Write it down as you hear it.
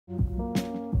Hi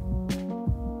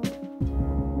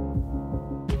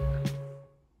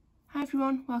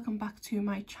everyone, welcome back to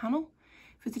my channel.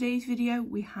 For today's video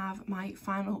we have my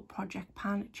final project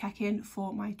pan check-in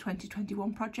for my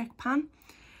 2021 project pan.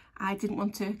 I didn't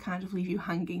want to kind of leave you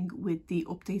hanging with the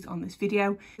update on this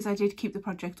video because I did keep the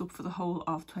project up for the whole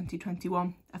of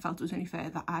 2021. I felt it was only fair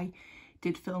that I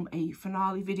did film a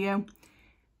finale video.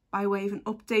 By way of an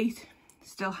update,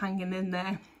 still hanging in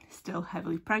there, still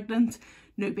heavily pregnant,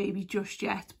 no baby just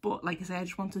yet, but like I said, I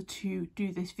just wanted to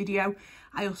do this video.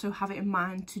 I also have it in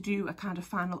mind to do a kind of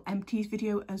final empties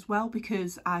video as well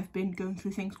because I've been going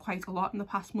through things quite a lot in the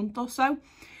past month or so.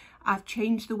 I've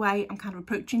changed the way I'm kind of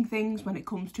approaching things when it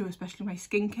comes to especially my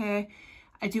skincare.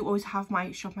 I do always have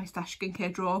my Shop My Stash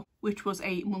skincare drawer, which was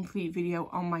a monthly video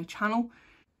on my channel.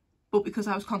 But because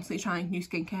I was constantly trying new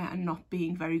skincare and not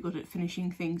being very good at finishing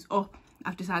things up,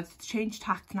 I've decided to change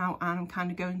tact now and I'm kind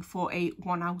of going for a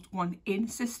 1 out, 1 in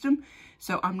system.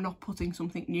 So I'm not putting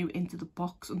something new into the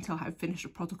box until I've finished a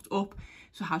product up.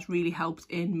 So it has really helped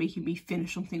in making me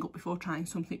finish something up before trying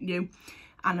something new.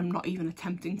 And I'm not even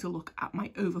attempting to look at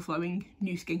my overflowing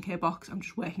new skincare box. I'm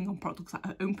just working on products that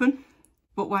are open.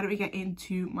 But why don't we get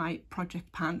into my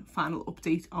project pan final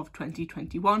update of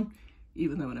 2021,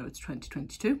 even though I know it's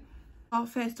 2022.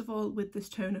 First of all, with this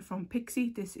toner from Pixie,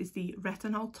 this is the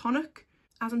Retinol Tonic.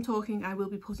 As I'm talking, I will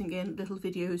be putting in little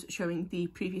videos showing the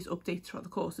previous updates throughout the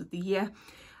course of the year.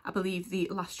 I believe the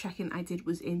last check-in I did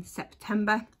was in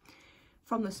September.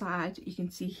 From the side, you can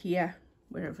see here,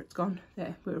 wherever it's gone,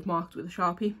 there, where I've marked with a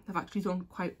Sharpie. I've actually done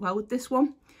quite well with this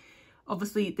one.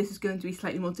 Obviously, this is going to be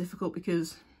slightly more difficult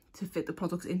because to fit the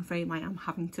products in frame, I am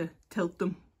having to tilt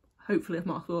them. Hopefully I've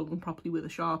marked all of them properly with a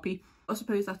Sharpie. I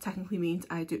suppose that technically means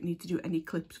I don't need to do any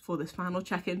clips for this final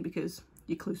check-in because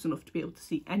you're close enough to be able to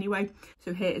see anyway.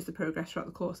 So here is the progress throughout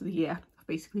the course of the year. I've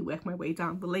basically worked my way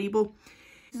down the label.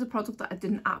 This is a product that I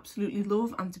didn't absolutely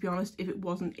love, and to be honest, if it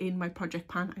wasn't in my project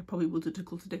pan, I probably would have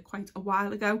decluttered it quite a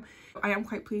while ago. I am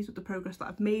quite pleased with the progress that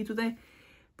I've made with it,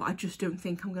 but I just don't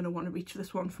think I'm going to want to reach for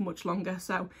this one for much longer.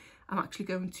 So I'm actually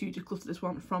going to declutter this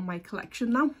one from my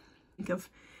collection now. I think I've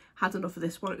had enough of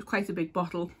this one. It was quite a big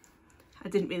bottle. I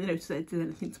didn't really notice that it did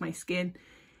anything to my skin.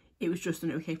 It was just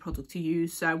an okay product to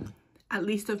use. So at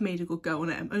least I've made a good go on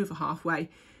it. I'm over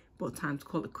halfway, but time to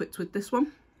call it quits with this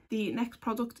one. The next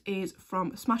product is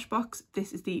from Smashbox.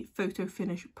 This is the Photo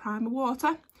Finish Primer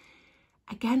Water.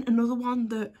 Again, another one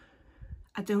that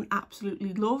I don't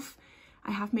absolutely love.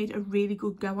 I have made a really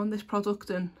good go on this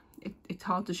product, and it's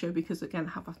hard to show because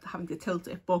again, having to tilt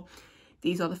it, but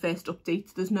these are the first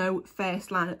updates. There's no first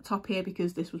line at the top here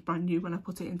because this was brand new when I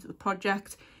put it into the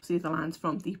project. See the lines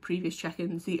from the previous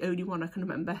check-ins. The only one I can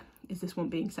remember is this one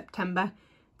being September.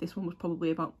 This one was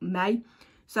probably about May.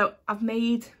 So I've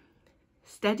made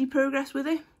steady progress with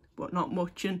it, but not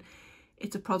much. And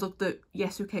it's a product that,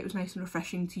 yes, okay, it was nice and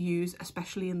refreshing to use,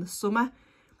 especially in the summer,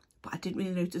 but I didn't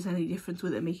really notice any difference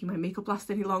with it making my makeup last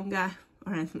any longer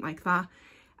or anything like that.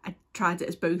 I tried it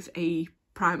as both a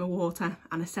primer water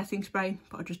and a setting spray,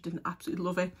 but I just didn't absolutely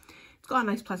love it. It's got a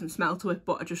nice pleasant smell to it,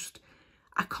 but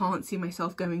I can't see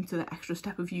myself going to the extra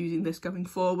step of using this going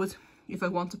forward. If I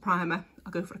want a primer,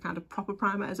 I'll go for a kind of proper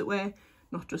primer, as it were,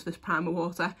 not just this primer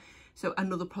water. So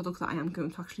another product that I am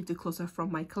going to actually declutter from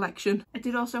my collection. I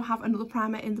did also have another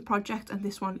primer in the project, and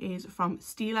this one is from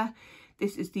Stila.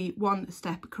 This is the One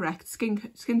Step Correct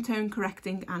Skin Tone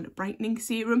Correcting and Brightening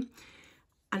Serum.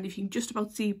 And if you can just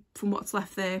about see from what's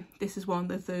left there, this is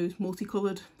one of those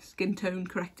multicoloured skin tone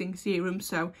correcting serums.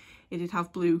 So it did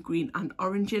have blue, green and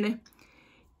orange in it.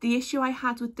 The issue I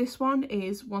had with this one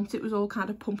is once it was all kind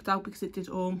of pumped out, because it did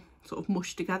all sort of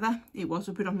mush together, it was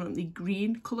a predominantly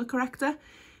green colour corrector.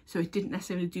 So it didn't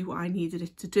necessarily do what I needed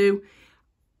it to do.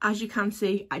 As you can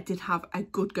see, I did have a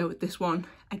good go at this one.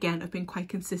 Again, I've been quite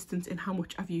consistent in how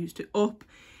much I've used it up.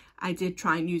 I did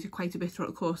try and use it quite a bit throughout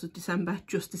the course of December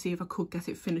just to see if I could get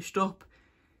it finished up.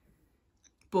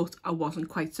 But I wasn't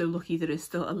quite so lucky. There is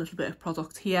still a little bit of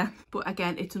product here. But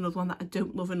again, it's another one that I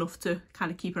don't love enough to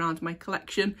kind of keep around in my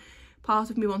collection.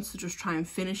 Part of me wants to just try and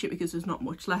finish it because there's not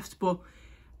much left. But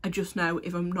I just know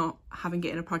if I'm not having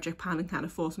it in a project pan and kind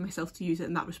of forcing myself to use it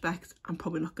in that respect, I'm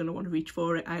probably not going to want to reach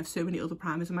for it. I have so many other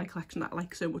primers in my collection that I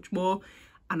like so much more.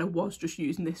 And I was just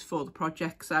using this for the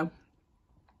project. So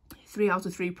 3 out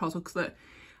of 3 products that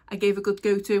I gave a good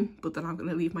go to, but then I'm going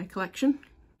to leave my collection.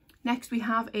 Next we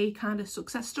have a kind of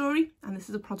success story, and this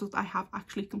is a product I have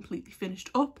actually completely finished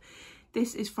up.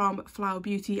 This is from Flower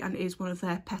Beauty and is one of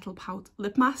their Petal Pout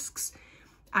lip masks.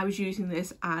 I was using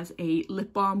this as a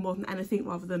lip balm more than anything,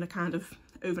 rather than a kind of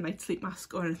overnight sleep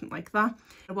mask or anything like that.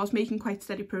 I was making quite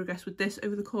steady progress with this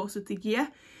over the course of the year,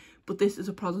 but this is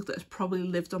a product that has probably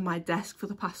lived on my desk for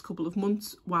the past couple of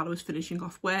months while I was finishing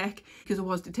off work, because I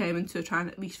was determined to try and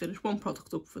at least finish one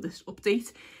product up for this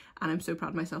update, and I'm so proud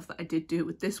of myself that I did do it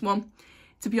with this one.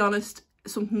 To be honest,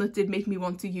 something that did make me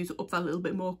want to use it up that little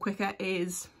bit more quicker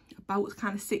is about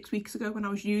kind of 6 weeks ago when I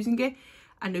was using it,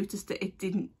 I noticed that it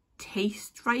didn't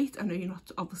taste right. I know you're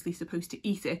not obviously supposed to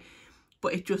eat it,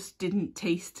 but it just didn't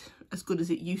taste as good as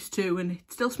it used to, and it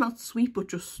still smelled sweet but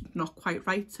just not quite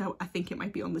right, so I think it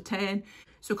might be on the turn.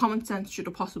 So common sense should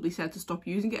have possibly said to stop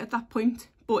using it at that point,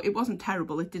 but it wasn't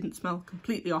terrible. It didn't smell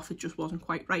completely off, it just wasn't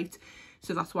quite right.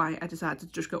 So that's why I decided to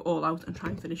just go all out and try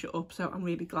and finish it up, so I'm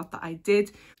really glad that I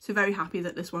did. So very happy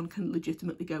that this one can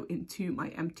legitimately go into my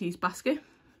empties basket.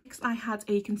 Next, I had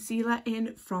a concealer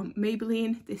in from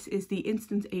Maybelline. This is the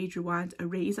Instant Age Rewind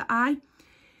Eraser Eye.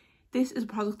 This is a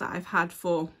product that I've had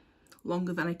for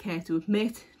longer than I care to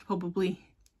admit. It's probably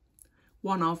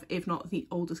one of, if not the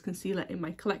oldest concealer in my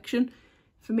collection.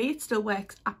 For me, it still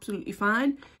works absolutely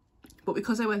fine, but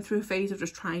because I went through a phase of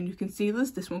just trying new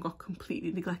concealers, this one got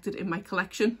completely neglected in my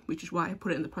collection, which is why I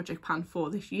put it in the project pan for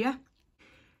this year.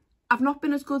 I've not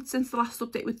been as good since the last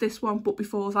update with this one, but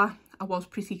before that, I was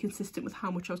pretty consistent with how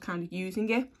much I was kind of using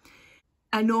it.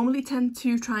 I normally tend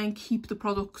to try and keep the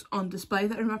products on display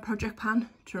that are in my project pan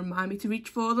to remind me to reach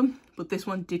for them, but this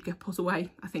one did get put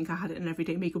away. I think I had it in an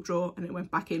everyday makeup drawer and it went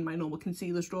back in my normal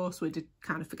concealers drawer, so I did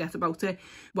kind of forget about it.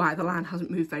 Why the line hasn't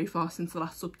moved very far since the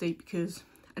last update, because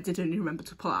I did only remember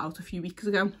to pull it out a few weeks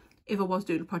ago. If I was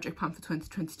doing a project pan for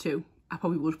 2022, I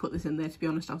probably would put this in there, to be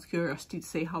honest, out of curiosity, to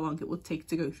see how long it would take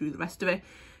to go through the rest of it,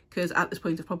 because at this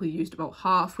point I've probably used about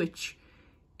half, which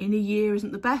in a year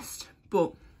isn't the best,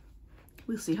 but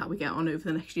we'll see how we get on over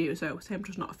the next year or so. So I'm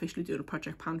just not officially doing a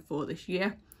project pan for this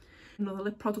year. Another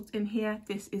lip product in here.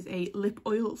 This is a lip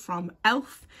oil from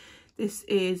e.l.f. This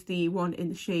is the one in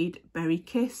the shade Berry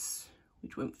Kiss,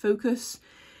 which won't focus.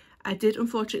 I did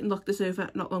unfortunately knock this over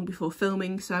not long before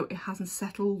filming, so it hasn't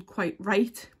settled quite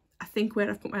right. I think where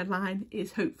I've put my line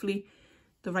is hopefully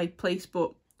the right place,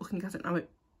 but looking at it now,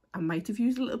 I might have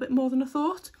used a little bit more than I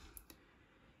thought.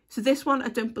 So this one I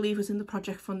don't believe was in the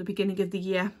project from the beginning of the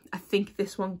year. I think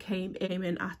this one came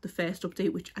in at the first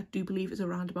update, which I do believe is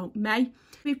around about May.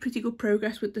 Made pretty good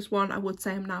progress with this one. I would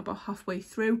say I'm now about halfway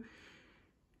through,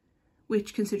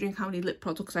 which, considering how many lip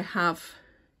products I have,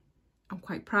 I'm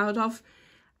quite proud of.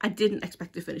 I didn't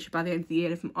expect to finish it by the end of the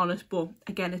year, if I'm honest, but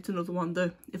again, it's another one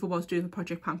that if I was doing the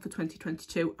project pan for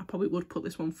 2022, I probably would put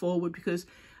this one forward, because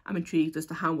I'm intrigued as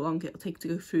to how long it'll take to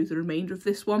go through the remainder of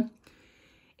this one.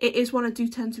 It is one I do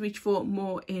tend to reach for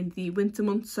more in the winter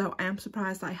months, so I am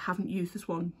surprised that I haven't used this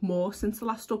one more since the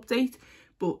last update,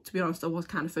 but to be honest, I was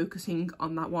kind of focusing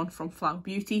on that one from Flower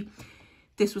Beauty.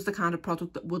 This was the kind of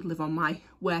product that would live on my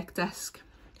work desk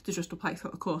to just apply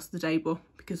throughout the course of the day, but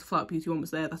because the Flower Beauty one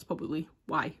was there, that's probably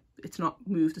why it's not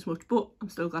moved as much, but I'm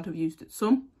still glad I've used it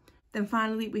some. Then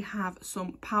finally, we have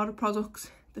some powder products.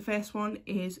 The first one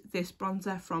is this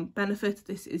bronzer from Benefit.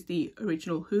 This is the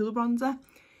original Hoola bronzer.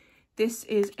 This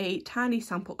is a tiny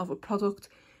sample of a product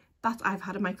that I've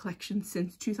had in my collection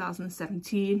since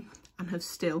 2017 and have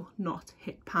still not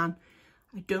hit pan.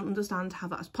 I don't understand how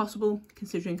that is possible,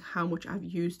 considering how much I've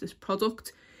used this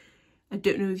product. I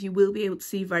don't know if you will be able to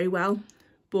see very well,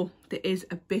 but there is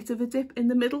a bit of a dip in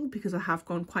the middle because I have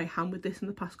gone quite ham with this in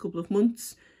the past couple of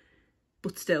months,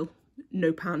 but still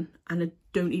no pan, and I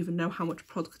don't even know how much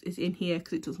product is in here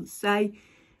because it doesn't say,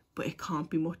 but it can't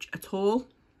be much at all.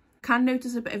 Can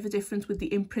notice a bit of a difference with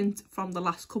the imprint from the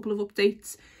last couple of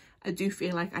updates. I do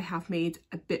feel like I have made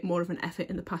a bit more of an effort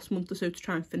in the past month or so to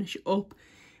try and finish it up,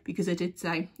 because I did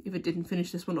say if I didn't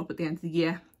finish this one up at the end of the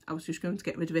year, I was just going to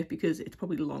get rid of it because it's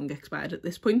probably long expired at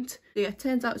this point. So yeah, it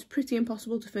turns out it's pretty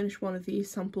impossible to finish one of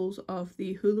these samples of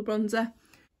the Hoola bronzer.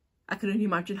 I can only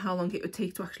imagine how long it would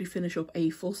take to actually finish up a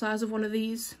full size of one of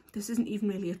these. This isn't even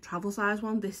really a travel size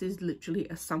one. This is literally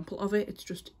a sample of it. It's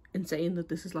just insane that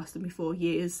this has lasted me 4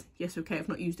 years. Yes, okay, I've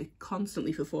not used it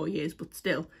constantly for 4 years, but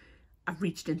still, I've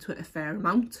reached into it a fair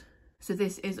amount. So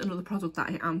this is another product that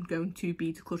I am going to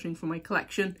be decluttering from my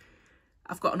collection.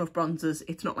 I've got enough bronzers.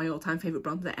 It's not my all-time favourite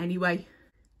bronzer anyway,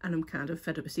 and I'm kind of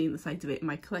fed up of seeing the sight of it in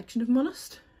my collection, if I'm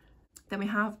honest. Then we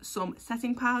have some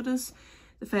setting powders.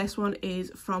 The first one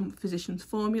is from Physicians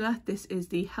Formula. This is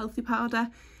the Healthy Powder.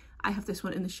 I have this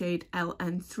one in the shade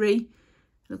LN3.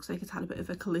 Looks like it's had a bit of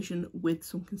a collision with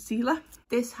some concealer.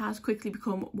 This has quickly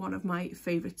become one of my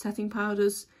favourite setting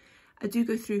powders. I do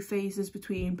go through phases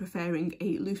between preferring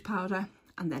a loose powder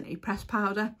and then a pressed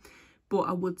powder, but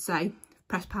I would say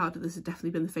pressed powder, this has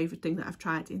definitely been the favourite thing that I've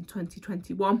tried in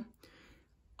 2021.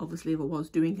 Obviously, if I was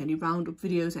doing any roundup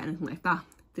videos or anything like that,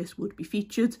 this would be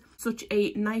featured. Such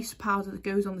a nice powder that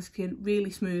goes on the skin really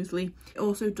smoothly. It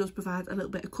also does provide a little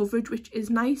bit of coverage, which is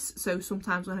nice. So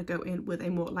sometimes when I go in with a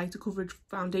more lighter coverage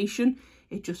foundation,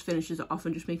 it just finishes it off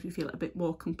and just makes me feel a bit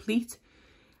more complete.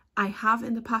 I have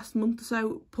in the past month or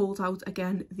so pulled out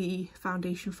again the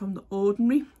foundation from The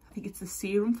Ordinary. I think it's the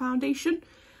Serum foundation.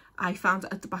 I found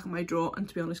it at the back of my drawer and,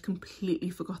 to be honest, completely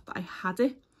forgot that I had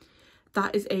it.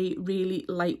 That is a really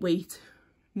lightweight,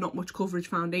 not much coverage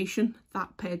foundation.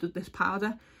 That paired with this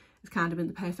powder has kind of been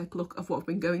the perfect look of what I've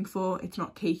been going for. It's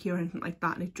not cakey or anything like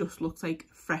that, and it just looks like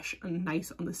fresh and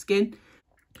nice on the skin.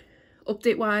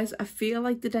 Update wise, I feel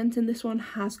like the dent in this one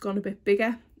has gone a bit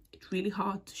bigger. It's really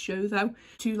hard to show though.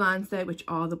 2 lines there, which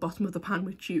are the bottom of the pan,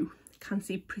 which you can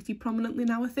see pretty prominently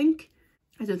now, I think.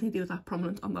 I don't think they were that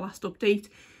prominent on the last update,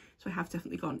 so I have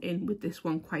definitely gone in with this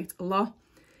one quite a lot.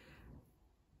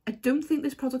 I don't think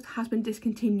this product has been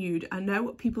discontinued. I know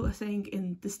what people are saying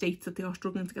in the States that they are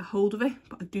struggling to get hold of it,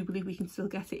 but I do believe we can still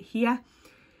get it here.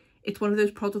 It's one of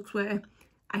those products where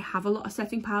I have a lot of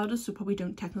setting powders, so probably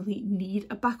don't technically need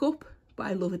a backup, but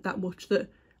I love it that much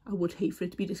that I would hate for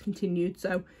it to be discontinued.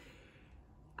 So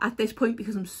at this point,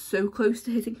 because I'm so close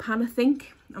to hitting pan, I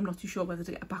think, I'm not too sure whether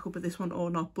to get a backup with this one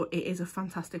or not, but it is a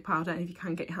fantastic powder, and if you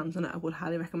can get your hands on it, I would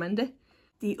highly recommend it.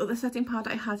 The other setting powder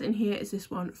I had in here is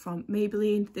this one from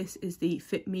Maybelline. This is the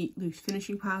Fit Me Loose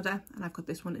Finishing Powder, and I've got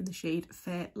this one in the shade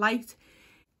Fair Light.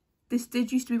 This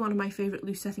did used to be one of my favourite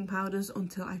loose setting powders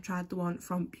until I tried the one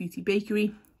from Beauty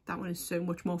Bakery. That one is so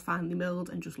much more finely milled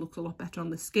and just looks a lot better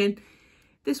on the skin.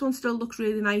 This one still looks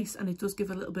really nice, and it does give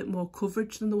a little bit more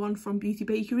coverage than the one from Beauty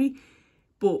Bakery,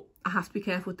 but I have to be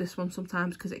careful with this one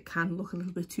sometimes because it can look a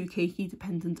little bit too cakey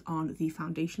dependent on the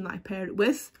foundation that I pair it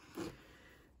with.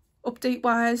 Update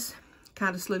wise,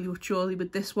 kind of slowly but surely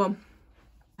with this one.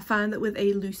 I find that with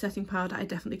a loose setting powder, I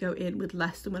definitely go in with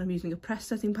less than when I'm using a pressed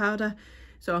setting powder,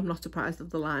 so I'm not surprised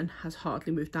that the line has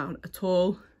hardly moved down at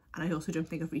all. And I also don't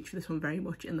think I've reached for this one very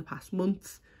much in the past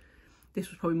month. This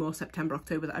was probably more September,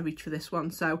 October that I reached for this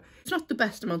one, so it's not the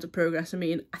best amount of progress. I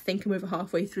mean, I think I'm over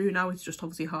halfway through now. It's just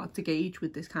obviously hard to gauge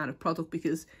with this kind of product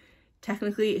because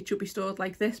technically it should be stored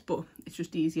like this, but it's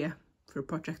just easier for a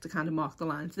project to kind of mark the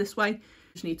lines this way.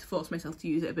 I just need to force myself to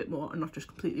use it a bit more and not just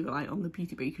completely rely on the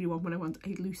Beauty Bakery one when I want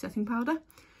a loose setting powder.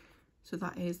 So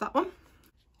that is that one.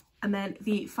 And then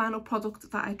the final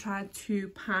product that I tried to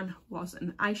pan was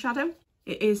an eyeshadow.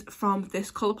 It is from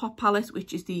this Colourpop palette,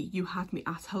 which is the You Had Me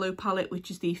At Hello palette, which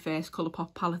is the first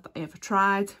Colourpop palette that I ever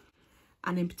tried.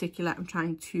 And in particular, I'm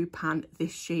trying to pan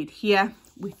this shade here,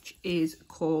 which is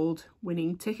called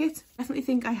Winning Ticket. I definitely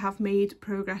think I have made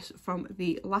progress from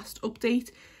the last update.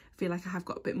 I feel like I have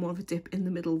got a bit more of a dip in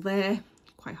the middle there.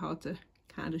 Quite hard to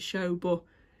kind of show, but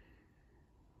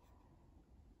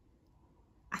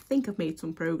I think I've made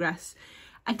some progress.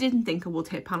 I didn't think I would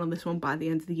hit pan on this one by the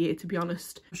end of the year, to be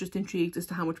honest. I was just intrigued as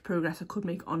to how much progress I could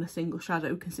make on a single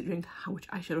shadow, considering how much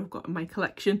eyeshadow I've got in my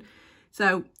collection.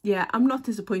 So yeah, I'm not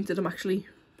disappointed. I'm actually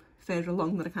further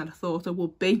along than I kind of thought I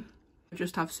would be. I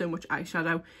just have so much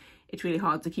eyeshadow. It's really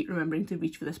hard to keep remembering to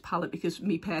reach for this palette because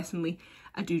me personally,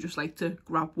 I do just like to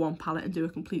grab one palette and do a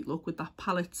complete look with that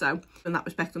palette. So in that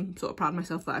respect, I'm sort of proud of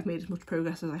myself that I've made as much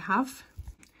progress as I have.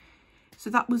 So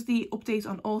that was the update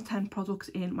on all 10 products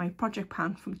in my project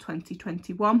pan from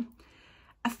 2021.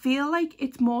 I feel like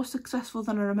it's more successful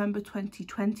than I remember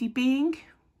 2020 being,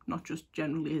 not just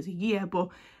generally as a year, but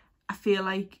I feel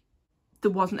like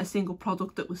there wasn't a single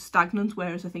product that was stagnant,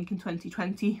 whereas I think in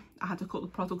 2020 I had a couple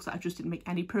of products that I just didn't make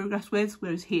any progress with,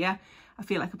 whereas here I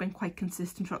feel like I've been quite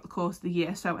consistent throughout the course of the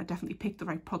year, so I definitely picked the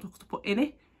right products to put in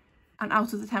it. And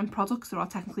out of the 10 products, there are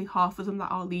technically half of them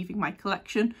that are leaving my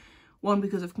collection. 1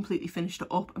 because I've completely finished it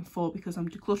up, and 4 because I'm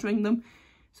decluttering them.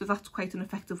 So that's quite an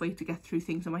effective way to get through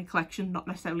things in my collection, not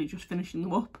necessarily just finishing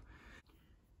them up,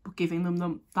 but giving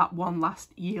them that one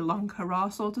last year-long hurrah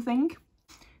sort of thing.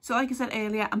 So like I said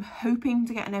earlier, I'm hoping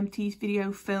to get an empties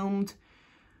video filmed,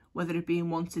 whether it be in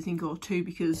 1 sitting or 2,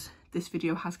 because this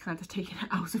video has kind of taken it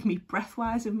out of me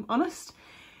breath-wise, if I'm honest.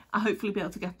 I'll hopefully be able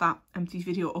to get that empties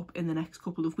video up in the next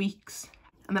couple of weeks.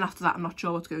 And then after that, I'm not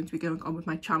sure what's going to be going on with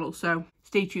my channel, so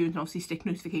stay tuned and obviously stick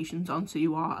notifications on so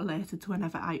you are alerted to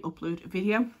whenever I upload a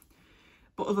video.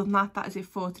 But other than that, that is it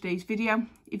for today's video.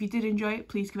 If you did enjoy it,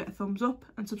 please give it a thumbs up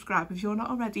and subscribe if you're not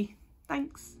already.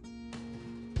 Thanks.